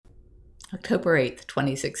October 8th,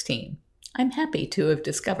 2016. I'm happy to have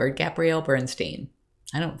discovered Gabrielle Bernstein.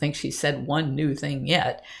 I don't think she's said one new thing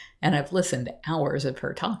yet, and I've listened to hours of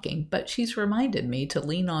her talking, but she's reminded me to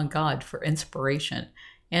lean on God for inspiration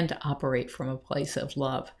and to operate from a place of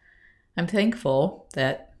love. I'm thankful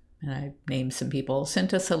that, and I named some people,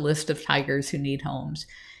 sent us a list of tigers who need homes.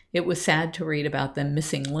 It was sad to read about them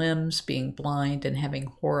missing limbs, being blind, and having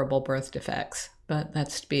horrible birth defects, but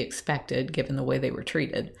that's to be expected given the way they were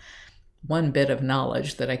treated. One bit of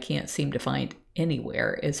knowledge that I can't seem to find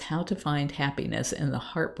anywhere is how to find happiness in the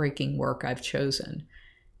heartbreaking work I've chosen.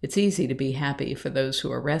 It's easy to be happy for those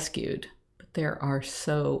who are rescued, but there are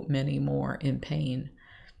so many more in pain.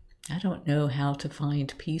 I don't know how to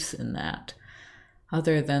find peace in that,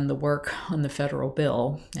 other than the work on the federal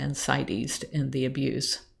bill and CITES and the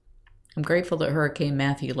abuse. I'm grateful that Hurricane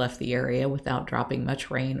Matthew left the area without dropping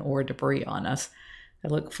much rain or debris on us. I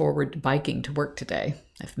look forward to biking to work today.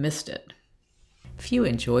 I've missed it. If you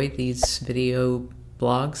enjoy these video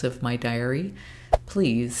blogs of my diary,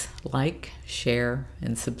 please like, share,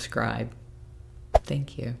 and subscribe.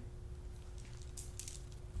 Thank you.